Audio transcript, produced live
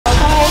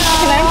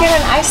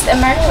iced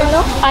Americano?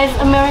 Iced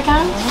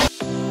American.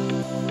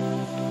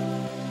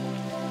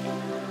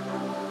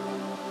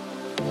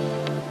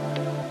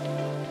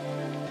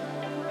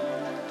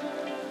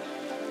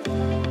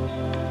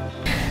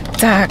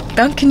 За,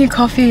 Dunkin-ийн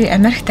кофе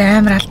Америкт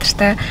амар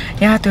алдартай.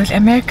 Яагаад гэвэл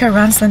America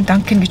runs on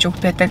Dunkin гэж үг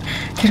байдаг.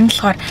 Тэр нь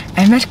болохоор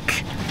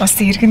Америк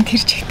улсын иргэн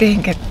тэр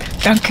чигтээ ингээд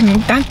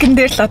Dunkin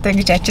дээр л одоо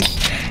ингэж ажил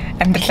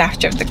амьдрал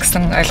авч явдаг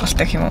гэсэн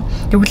ойлголттой юм уу.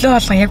 Өглөө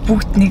болгон яг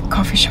бүгд нэг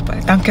кофе шоп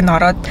Dunkin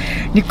ороод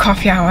нэг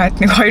кофе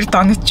аваад нэг 2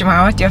 донот ч юм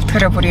аваад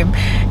явдгаараа бүр юм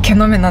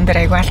кино минон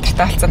дээр айгүй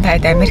алдартай болсон.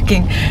 Таад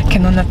Америкийн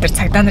кинонууд дээр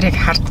цагдаа нарыг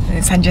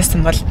санаж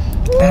байсан бол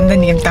дандаа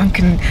нэг юм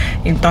Dunkin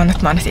юм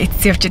донот манаас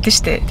эцсэн явж идэв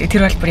штэ.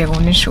 Тэр бол бүр яг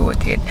үнэн шүү.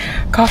 Тэгээд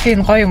кофе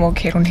нь гоё юм уу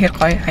гэхээр үнэхээр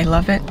гоё. I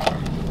love it.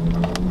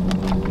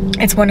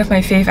 It's one of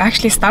my fave.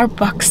 Actually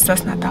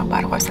Starbucks-аас надад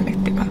баг гоё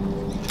санагддаг ба.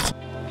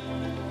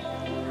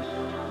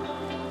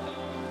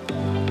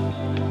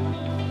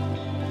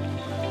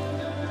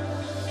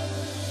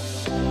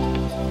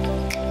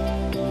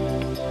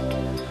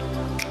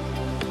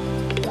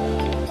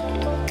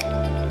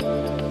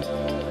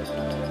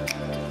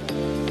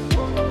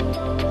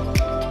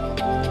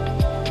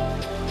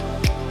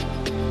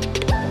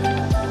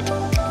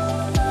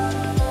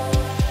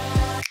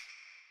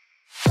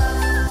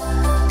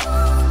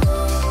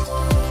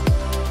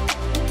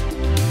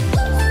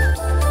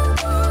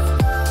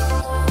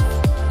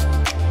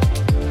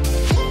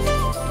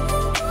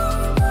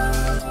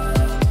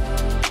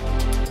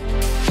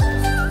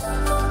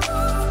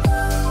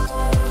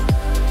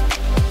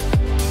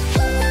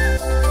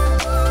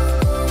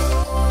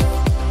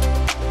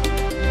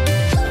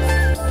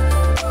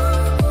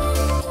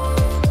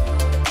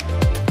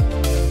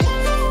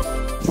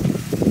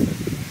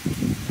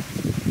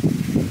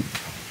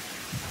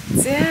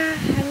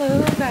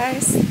 Hello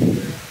guys.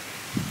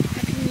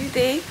 Happy new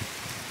day.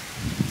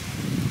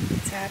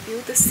 За би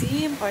өдөөс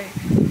ийм гоё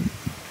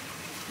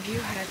view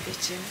хараад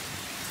байж байна.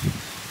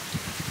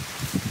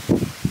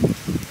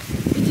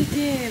 Би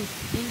тийм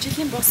энэ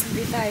жилийн буусан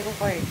вилла айгуу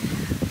гоё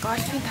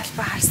гольфийн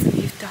талбай харсан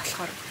viewтэй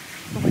болохоор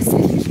гоё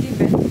салхилт юм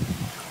байна.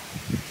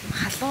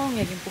 Халуун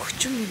яг юм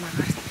бөхчүн юм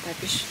агаартай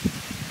биш.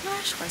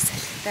 Маш гоё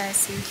салхитай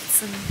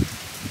сэвэлсэн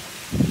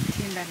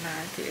тийм байна.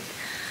 Тэгээд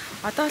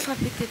одоо болохоор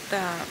бид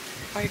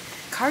гоё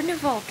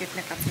Carnival гэдэг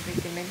нэг газар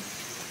байт юм байна.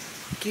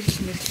 Гэрэл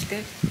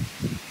мэрэлтэй.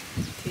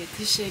 Тэгээ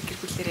тийшээ гэр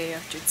бүлээрээ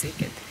явж үзье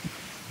гэд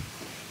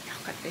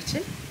явах гээд байж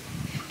байна.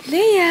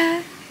 Лея.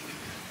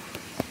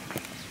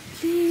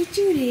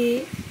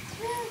 Лежүрэ.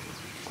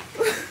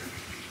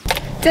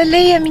 За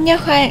Лея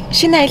меня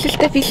шинэ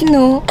аялалдаа бэлэн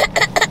үү?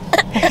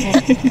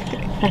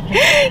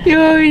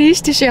 Йоо,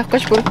 ийш тийш явах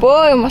гэж бүр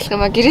бөө юм болох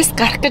юм а. Гэрээс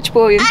гарах гэж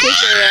бөө юм тийш.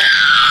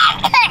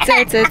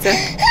 За.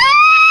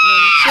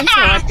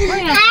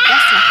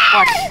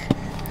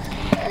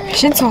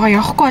 Шинэ цугаа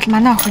явахгүй бол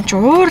манай охин ч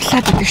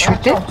уурлаад идэг шүү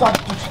дээ.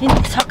 Энэ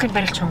сокер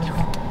барилж юм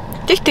уу?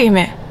 Тэгтэй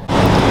юм ээ.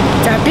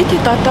 За бид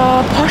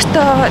одоо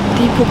Porto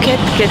di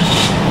Phuket гэдэг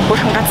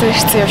бүрхэн газар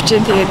ирсэн явж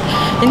байна. Тэгээд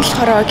энэ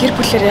болохоор гэр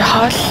бүлэрээ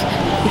хоол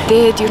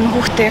идээд ер нь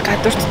хүүхдээ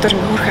гадуур дотор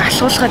хөрхө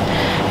алхуулахад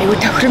айгүй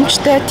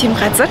тохиромжтой тийм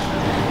газар.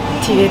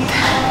 Тэгээд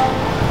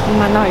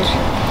манай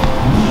хоёр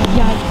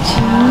яаж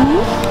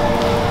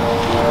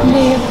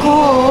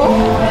Лего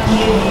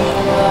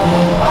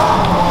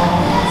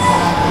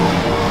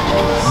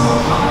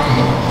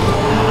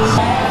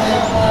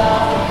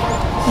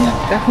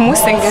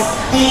хүмүүс ингээд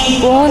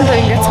бөөндөө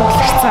ингээд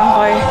цугларсан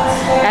гоё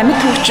амьд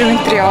хөгжим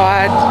энэ төр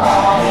яваад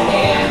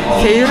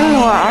тэгээ ер нь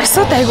нөгөө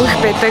орсууд айгүй их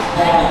байдаг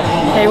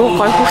айгүй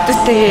гоё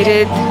хүүхдүүдтэй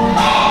яриад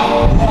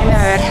энэ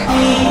аваар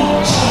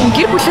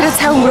гэр бүлэрээ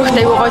цаг өнгөрөхд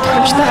айгүй гоё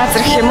тохиромжтой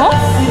газар гэх юм уу.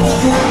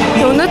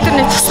 Өнөөдөр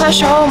нэг тусгай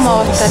шоу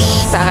моотал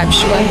байгаа юм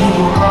шиг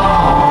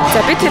байна. За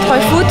бид хэд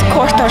гоё food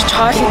court орж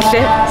хоол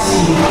идлээ.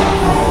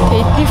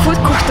 Эдний food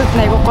court-ууд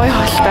нь айгүй гоё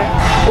хоолтой.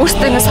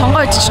 Өөртөө ингэ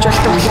сонгоо ижиж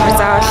болдог болохоор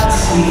заавал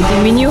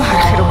меню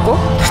харах хэрэггүй.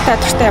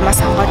 Дуртай юмаа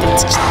сонгоод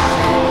идчихсэн.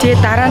 Тэгээ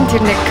дараа нь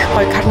тэр нэг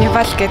гоё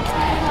карнивал гэд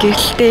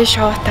гэрэлтэй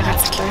шоутай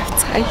газар руу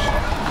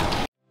явцгаая.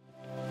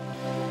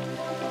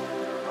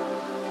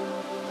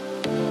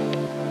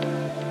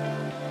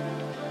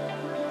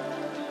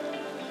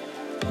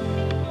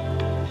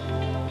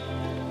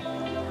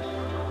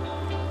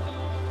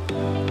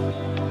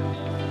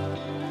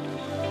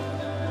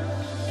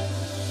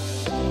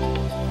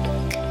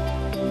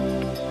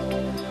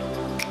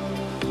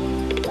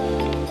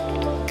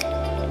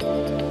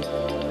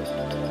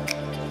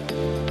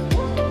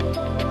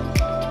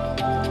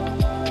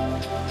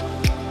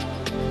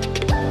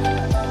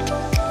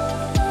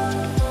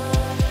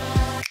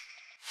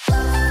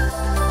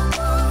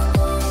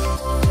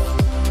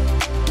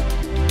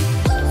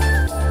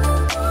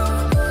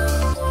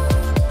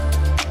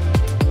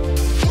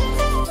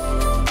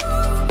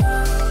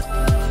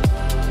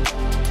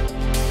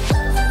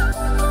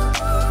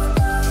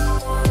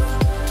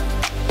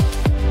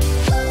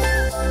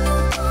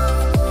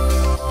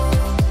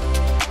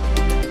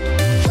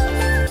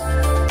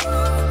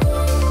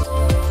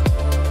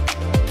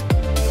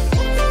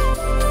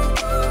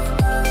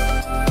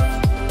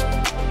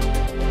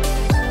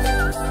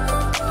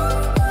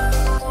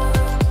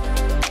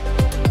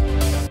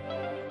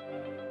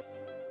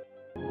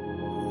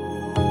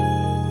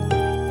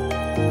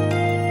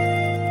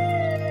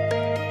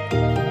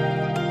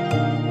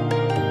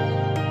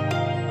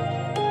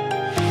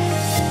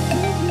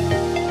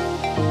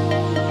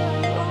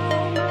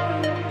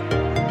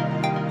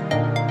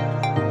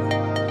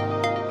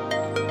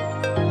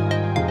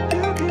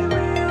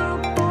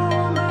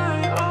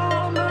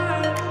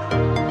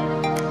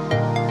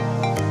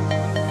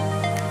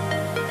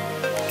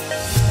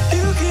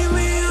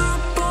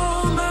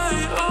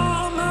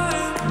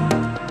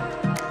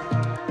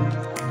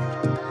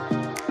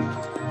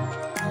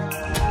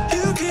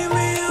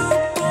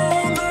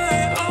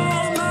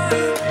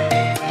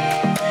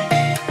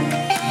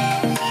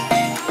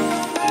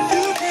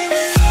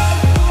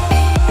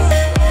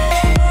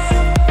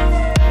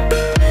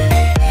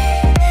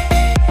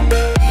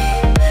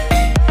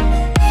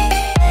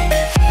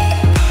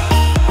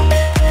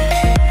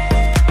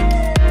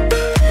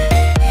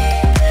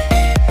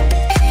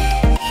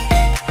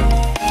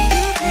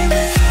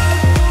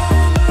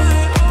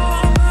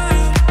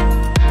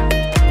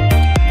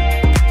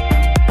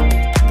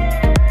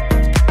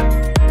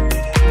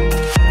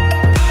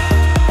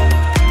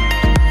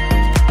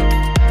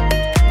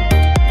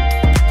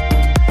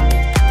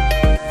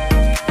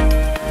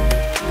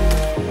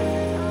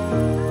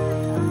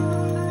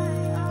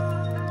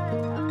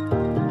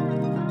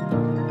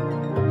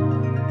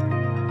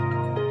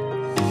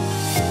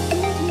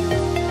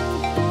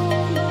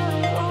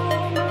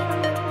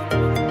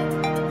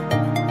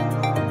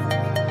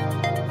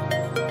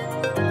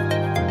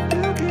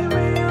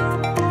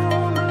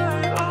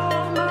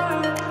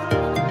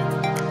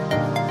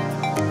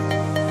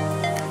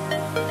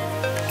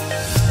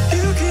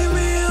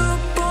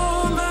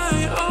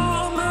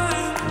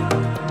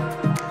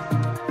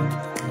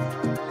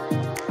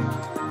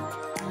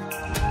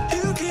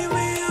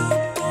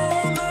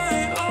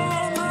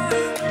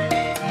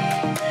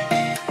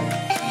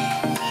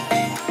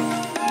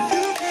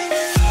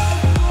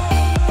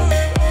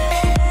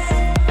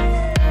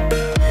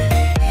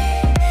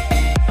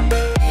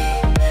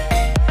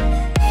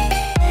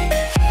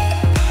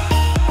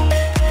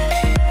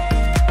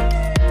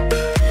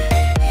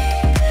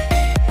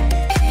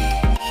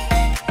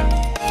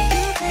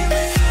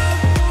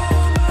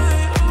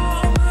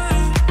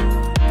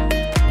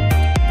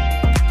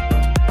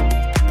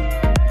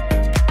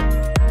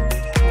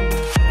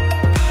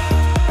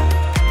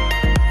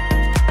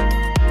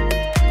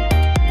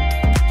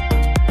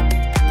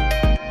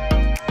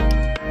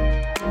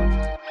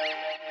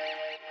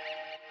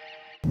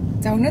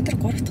 За өнөөдөр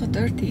 3 дахь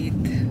өдөр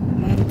тэгээд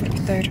манай бүр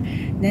хоёр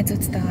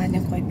найзуудтайгаа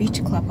нэг гоё beach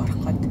club орох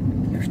гээд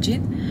явж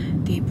байна.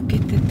 Тэгээд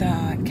Phuket-д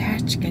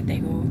catch гэдэг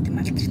айгуу тийм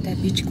алдартай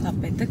beach club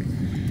байдаг.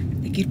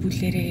 Гэр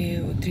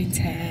бүлээрээ өдрийн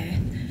цай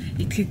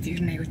идэхэд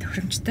ер нь айгуу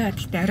тохиромжтой.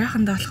 Гэхдээ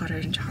оройхондоо болохоор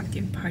ер нь жоохон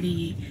тийм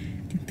party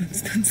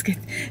дүнс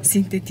гэд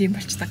синтэ тийм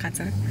болчтой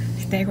газар.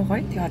 Гэхдээ айгуу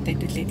гоё. Тэгээд одоо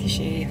хэдүүлээ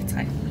тийшээ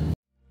явцгаая.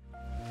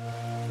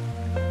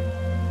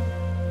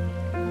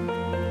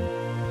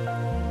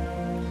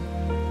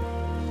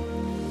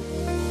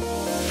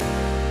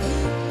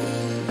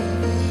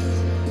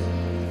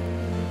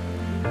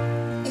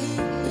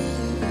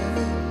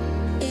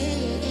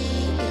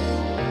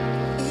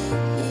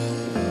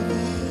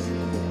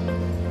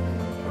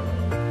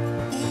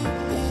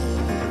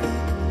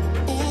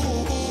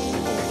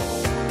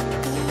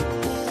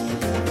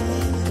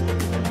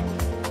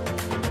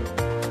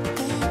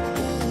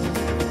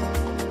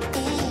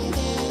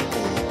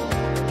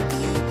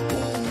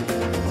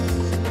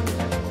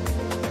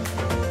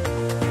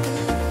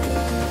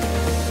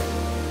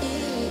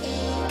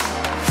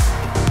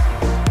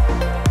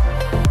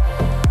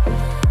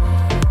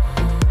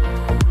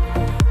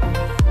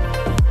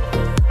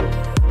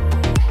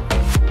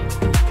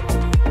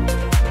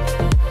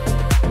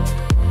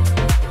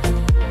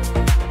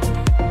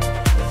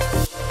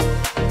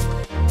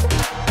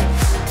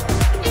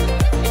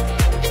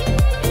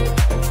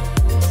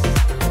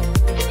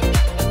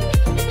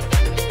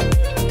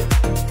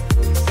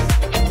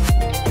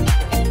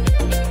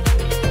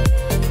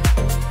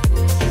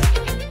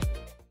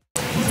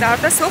 За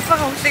одоо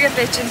софагаа хүлээгээд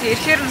байж чинь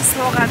ирэхээр нь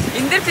суугаад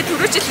энэ дээр би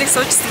түрүүжилийг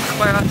суужсан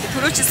байхгүй юу.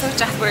 Түрүүжил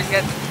сууж авах бүр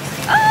ингээд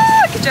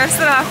гэж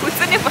орсоо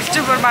хүзэний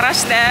болчин бүр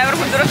маргааш амар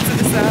хүндрэлцсэн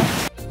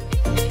байсан.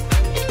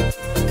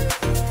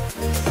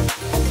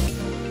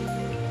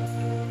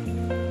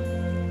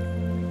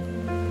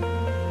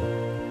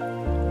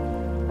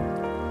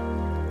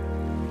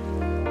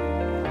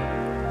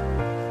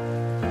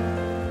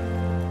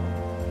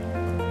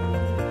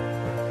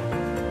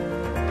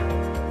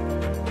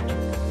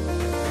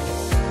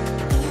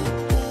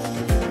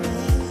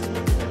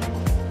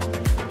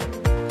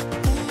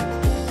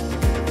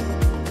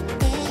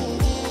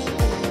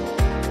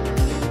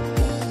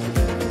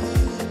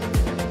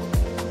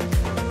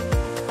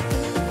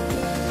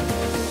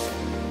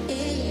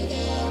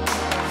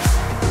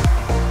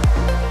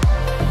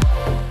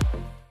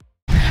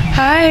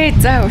 Хай,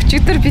 за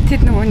өчигдөр би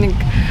тэд нөгөө нэг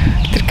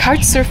тэр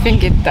couch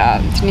surfing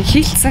гэдэг тэрний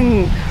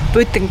хийлсэн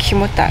буудан гэх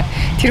юм уу та.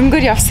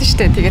 Тэрнгээр явсан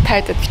штэ. Тэгээ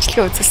тайдад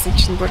бичлэгээ үзүүлсэн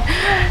чинь бүр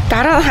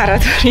дараа нь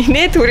хараад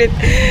инээ түрээд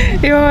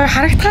ёо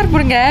харагдахаар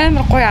бүр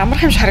амар гоё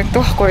амарх юм харагддаг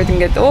байхгүй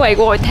ингээд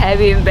айгуу гоё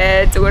тайван юм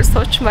бай. Зүгээр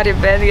суучмаар юм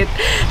байна гэд.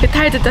 Тэгээ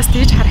тайдадаас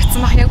тийж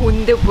харагдсан бах яг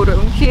үнэндээ бүр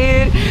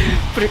үнэхээр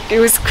бүр it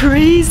was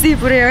crazy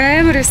бүр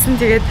амар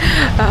байсан. Тэгээд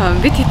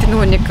бид хэд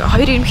нөгөө нэг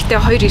хоёр эмэгтэй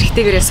хоёр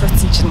эрэгтэйгээрээ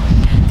суудсан чинь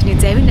тэрний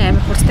завин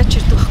амар хурдтай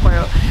чирдэг байхгүй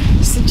юу.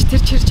 Гэсэн чи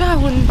тэр чирж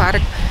байгаа хүн баг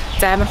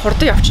за амар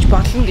хурдан явчих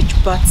болно гэж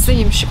бодсон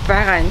юм шиг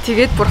байгаа юм.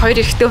 Тэгээд бүр хоёр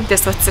эрэгтэй хүнтэй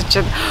суудсан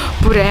чинь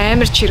бүр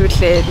амар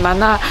чирүүлээд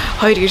манай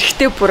хоёр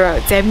эрэгтэй бүр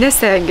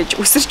завнаасаа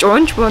ингэж өсөрч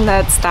уунж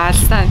буунаад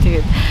даалсан.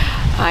 Тэгээд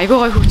айгуу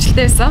гой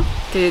хөвчлөлтэй байсан.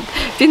 Тэгээд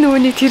би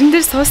нөгөөний тэрэн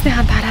дээр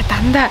суусныхаа дараа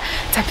дандаа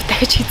за би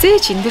дахиж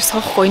хизээч энэ дээр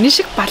суухгүй энэ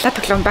шиг балаа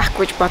тоглоом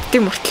байхгүй гэж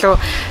боддгийн мөртлөө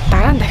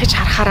дараа нь дахиж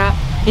харахаараа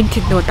энэ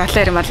тэнд нөгөө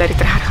далаар малаар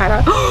дээр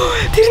харахаараа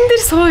тэрэн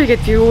дээр сууя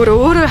гэд би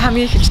өөрөө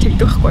хамгийн ихэлж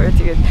тэгдэг байхгүй юу.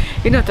 Тэгээд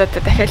энэ удаад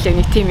дахиад яг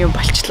нэг тим юм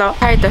болчлоо.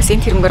 Хайд бас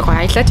энэ тэрнгээр гоё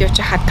аялаад явж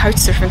хахад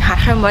couch surfing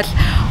харах юм бол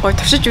гоё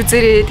туршиж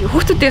үзээрэй. Тэгээд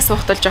хүүхдүүдээ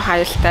суухтал жоохон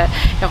аюултай.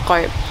 Яг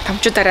гоё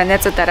томчуудаараа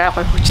найзуудаараа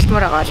гоё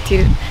хөчлөмөр байгаа бол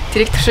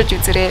тэрийг туршиж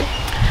үзээрэй.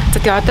 За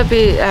тэгээ одоо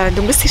би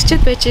дөнгөс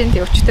хэрчээд байж гин.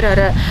 Тэгээ өчтөр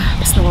орой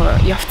бас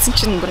нөгөө явцсан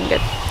чинь бүр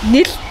ингээд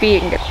нэл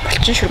би ингээд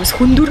болчин шүрмэс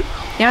хөндөр.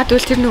 Яг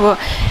тэгвэл тэр нөгөө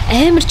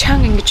амар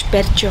чанга ингэж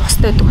барьж явах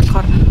хэрэгтэй гэдэг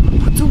болохоор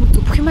зүг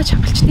бүх юма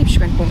чангалчтай юм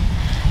шиг байна хүн.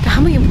 Тэгээ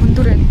хамгийн юм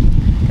хөндөр байна.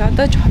 Тэгээ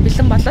одоо жоохон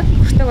бэлэн болоод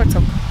хүртээгөө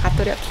цог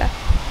гадуур явлаа.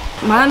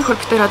 Манай нөхөр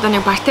битэр одоо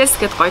нэг Bartes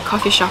гэдэг гоё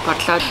кофе шоп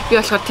орлоо. Би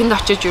болохоор тэнд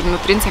очиж ер нь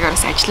өдрийн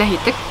цагаараас ажиллаа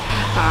хийдэг.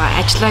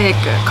 Ажлаа яг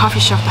кофе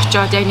шопт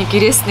очиод яг нэг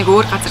гэрээс нэг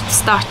өөр газар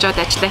тусдаа очиод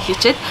ажиллаа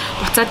хийчихэд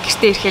буцаад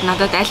гэртээ ирэхээр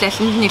надад аль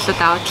алинд нь илүү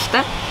даваа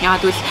талтай.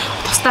 Яагаад гэвэл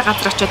тусдаа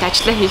газар очиод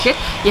ажиллаа хийхэд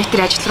яг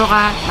тэр ажил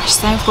руугаа маш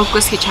сайн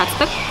фокус хийж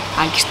чаддаг.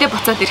 Гэртээ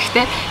буцаад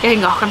ирэхдээ яг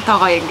ингээ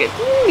охинтойгоо ингээд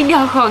миний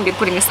охин ингээд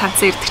бүр ингээ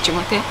санцсан ирдэг ч юм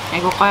уу те.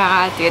 Айгу гоё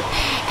байгаа. Тэгээд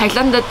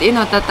Таиландд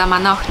энэ удаад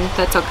манай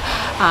охинтой цог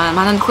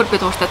манай нөхөр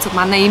бид ууртай цог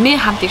манай эмээ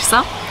хамт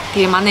ирсэн.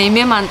 Тэгээ манай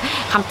эмээ маань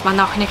хамт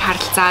манай охиныг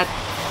харилцаад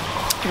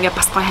ингээ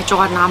бас гоё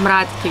хажуугаар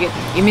намраад тэгээд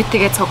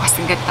эмээтэйгээ цуг бас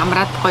ингээ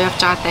дамраад гоё явж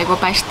байгаад айгу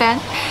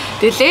баяртай.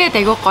 Тэгэлээд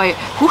айгу гоё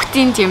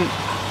хүүхдийн тийм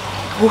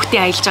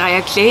хүүхдийн аялж байгаа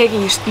яг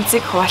легийн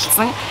ертөнцийг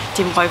хуваалцсан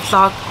тийм гоё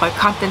влог, гоё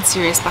контент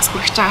series бас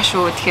хүрэж байгаа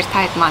шүү. Тэгэхээр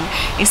таад маань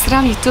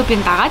Instagram,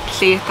 YouTube-ийн дагаад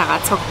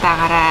леgetайгаа цуг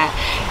байгаарай.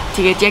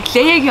 Тэгээд яг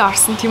легийн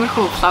орсон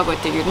тиймэрхүү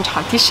влогуудыг ер нь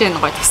жоохон тийшээ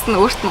гоё тест нь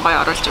өөрт нь гоё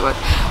оруулж өгөөд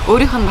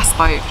өөрийнх нь бас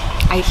гоё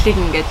аяллыг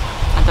ингээд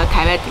одоо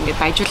тавиад ингээд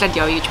баяжуулаад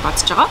явъя гэж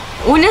бодож байгаа.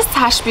 Үүнээс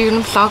цааш би ер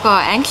нь влого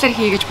англиар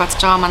хий гэж бодож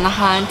байгаа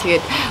манайхан.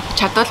 Тэгээд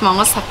чадвал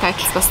монгол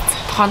subtitles бас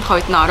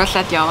тохоонохон үед нь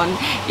оруулаад явна.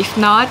 If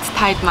not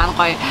таад маань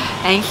гоё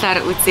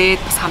англиар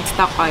үзээд бас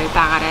хамтдаа гоё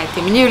байгаарай.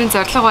 Тэгээ миний ерөн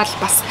зорилго бол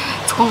бас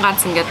зөвхөн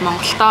ганц ингээд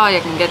Монголдоо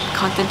яг ингээд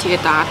контент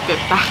хийгээд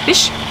байх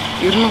биш.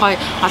 Ер нь гоё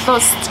олон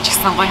улсад ч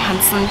гэсэн гоё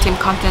хандсан тийм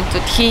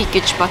контентууд хий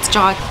гэж бодож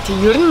байгаа. Тэг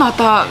ер нь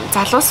одоо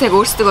залуус яг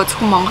өөрсдөө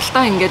зөвхөн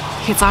Монголдоо ингээд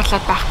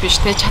хязгаарлаад байх биш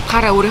те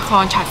чадхаараа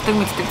өөрийнхөө чаддаг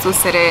мэддэг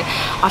зүйлсээрээ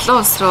олон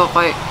улс руу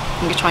гоё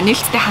ингэж гоё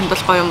нээлттэй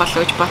хандвал гоё юм болов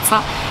гэж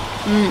бодсон.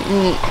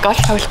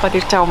 Голф тоглох гээд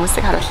ирж байгаа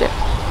хүмүүсийг харуулъя.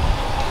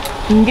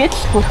 Ингээд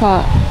л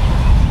хөрхөн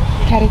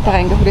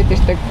каритагаа ингээд хүрээд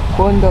ирдэг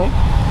бөөндөө.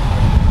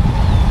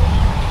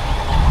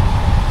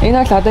 Энэ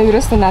бол одоо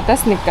ерөөсөө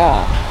надаас нэг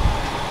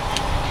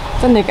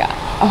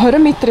 20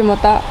 м юм уу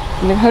да.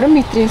 Нэг 20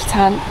 м-ийн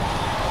цаана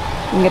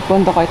ингээд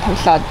бөөндөө гоё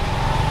тоглоод